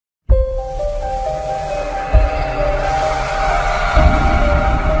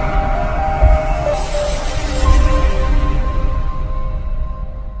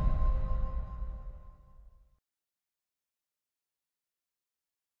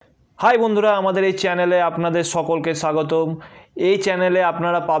High बंधुरा आमादेर এই চ্যানেলে আপনাদের সকলকে স্বাগতম। এই চ্যানেলে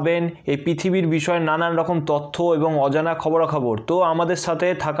আপনারা পাবেন এই পৃথিবীর বিষয়ে নানান রকম তথ্য এবং অজানা খবরাখবর। তো আমাদের সাথে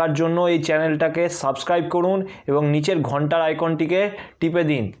থাকার জন্য এই চ্যানেলটাকে সাবস্ক্রাইব করুন এবং নিচের ঘন্টার আইকনটিকে টিপে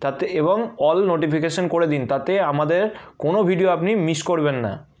দিন তাতে এবং অল নোটিফিকেশন করে দিন, তাতে আমাদের কোনো ভিডিও আপনি মিস করবেন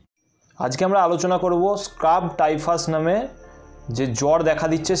না। আজকে আমরা আলোচনা করব স্ক্রাব টাইফাস নামে যে জ্বর দেখা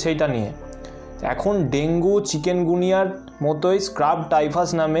দিচ্ছে সেইটা নিয়ে। এখন ডেঙ্গু চিকেনগুনিয়ার মতোই স্ক্রাব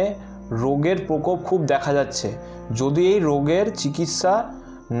টাইফাস নামে রোগের প্রকোপ খুব দেখা যাচ্ছে। যদি এই রোগের চিকিৎসা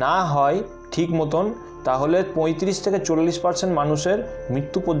না হয় ঠিক মতন তাহলে 35 থেকে 40% মানুষের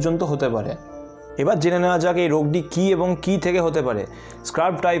মৃত্যু পর্যন্ত হতে পারে। এবার জেনে নেওয়া যাক এই রোগটি কী এবং কী থেকে হতে পারে।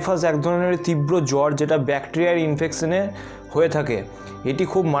 স্ক্রাব টাইফাস এক ধরনের তীব্র জ্বর যেটা ব্যাকটেরিয়ার ইনফেকশনে হয়ে থাকে। এটি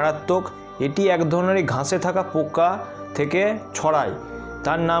খুব মারাত্মক। এটি এক ধরনের ঘাসে থাকা পোকা থেকে ছড়ায়।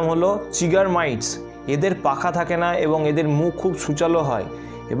 তার নাম হলো চিগার মাইটস। এদের পাখা থাকে না এবং এদের মুখ খুব সূচালো হয়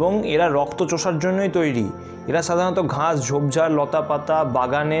এবং এরা রক্ত চোষার জন্যই তৈরি। এরা সাধারণত ঘাস, ঝোপঝাড়, লতা পাতা,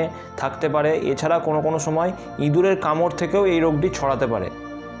 বাগানে থাকতে পারে। এছাড়া কোনো সময় ইঁদুরের কামড় থেকেও এই রোগটি ছড়াতে পারে।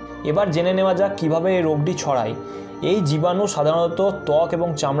 এবার জেনে নেওয়া যাক কীভাবে এই রোগটি ছড়ায়। এই জীবাণু সাধারণত ত্বক এবং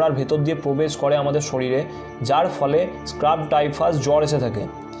চামড়ার ভেতর দিয়ে প্রবেশ করে আমাদের শরীরে, যার ফলে স্ক্রাব টাইফাস জ্বর এসে থাকে।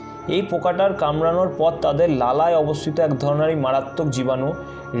 এই পোকাটার কামড়ানোর পর তাদের লালায় অবস্থিত এক ধরনের মারাত্মক জীবাণু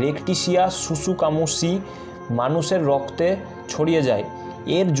রেকটিসিয়া tsutsugamushi মানুষের রক্তে ছড়িয়ে যায়।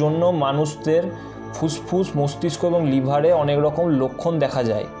 এর জন্য মানুষদের ফুসফুস, মস্তিষ্ক এবং লিভারে অনেক রকম লক্ষণ দেখা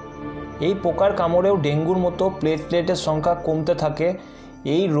যায়। এই পোকার কামড়েও ডেঙ্গুর মতো প্লেটলেটের সংখ্যা কমতে থাকে।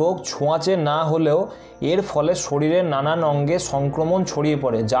 এই রোগ ছোঁয়াচে না হলেও এর ফলে শরীরের নানান অঙ্গে সংক্রমণ ছড়িয়ে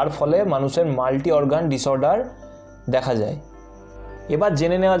পড়ে, যার ফলে মানুষের মাল্টি অর্গান ডিসঅর্ডার দেখা যায়। এবার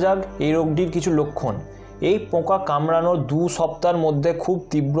জেনে নেওয়া যাক এই রোগটির কিছু লক্ষণ। এই পোকা কামড়ানোর 2 সপ্তাহের মধ্যে খুব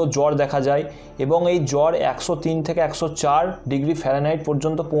তীব্র জ্বর দেখা যায় এবং এই জ্বর 103 থেকে 104 ডিগ্রি ফ্যারেনহাইট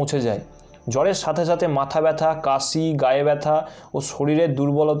পর্যন্ত পৌঁছে যায়। জ্বরের সাথে সাথে মাথা ব্যথা, কাশি, গায়ে ব্যথা ও শরীরের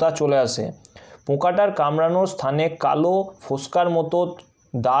দুর্বলতা চলে আসে। পোকাটার কামড়ানোর স্থানে কালো ফোস্কার মতো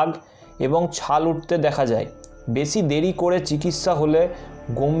দাগ এবং ছাল উঠতে দেখা যায়। বেশি দেরি করে চিকিৎসা হলে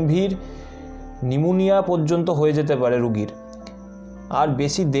গম্ভীর নিউমোনিয়া পর্যন্ত হয়ে যেতে পারে রোগীর, আর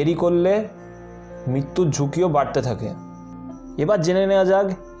বেশি দেরি করলে মৃত্যুর ঝুঁকিও বাড়তে থাকে। এবার জেনে নেওয়া যাক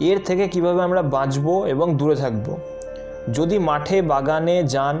এর থেকে কিভাবে আমরা বাঁচব এবং দূরে থাকব। যদি মাঠে বাগানে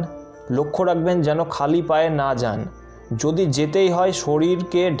যান, লক্ষ্য রাখবেন যেন খালি পায়ে না যান। যদি যেতেই হয়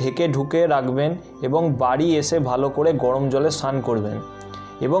শরীরকে ঢেকে ঢুকে রাখবেন এবং বাড়ি এসে ভালো করে গরম জলে স্নান করবেন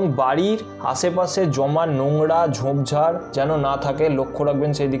এবং বাড়ির আশেপাশে জমা নোংরা ঝোপঝাড় যেন না থাকে, লক্ষ্য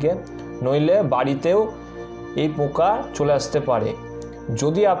রাখবেন সেই দিকে, নইলে বাড়িতেও এই পোকা চলে আসতে পারে।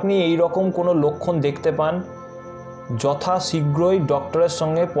 যদি আপনি এই রকম কোনো লক্ষণ দেখতে পান, যথা শীঘ্রই ডক্টরের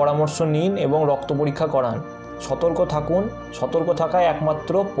সঙ্গে পরামর্শ নিন এবং রক্ত পরীক্ষা করান। সতর্ক থাকুন। সতর্ক থাকাই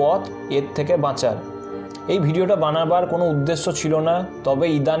একমাত্র পথ এর থেকে বাঁচার। এই ভিডিওটা বানাবার কোনো উদ্দেশ্য ছিল না, তবে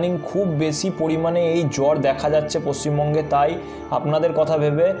ইদানিং খুব বেশি পরিমাণে এই জ্বর দেখা যাচ্ছে পশ্চিমবঙ্গে, তাই আপনাদের কথা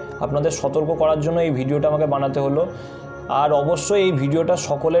ভেবে আপনাদের সতর্ক করার জন্য এই ভিডিওটা আমাকে বানাতে হলো। আর অবশ্যই এই ভিডিওটা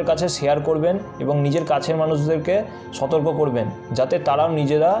সকলের কাছে শেয়ার করবেন এবং নিজের কাছের মানুষদেরকে সতর্ক করবেন, যাতে তারাও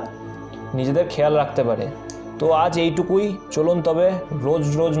নিজেদের খেয়াল রাখতে পারে। তো আজ এইটুকুই। চলুন তবে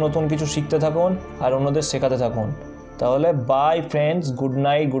রোজ নতুন কিছু শিখতে থাকুন আর অন্যদের শেখাতে থাকুন। তাহলে by friends, good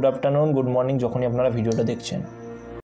night, good afternoon, good morning যখনই আপনারা ভিডিওটা দেখছেন।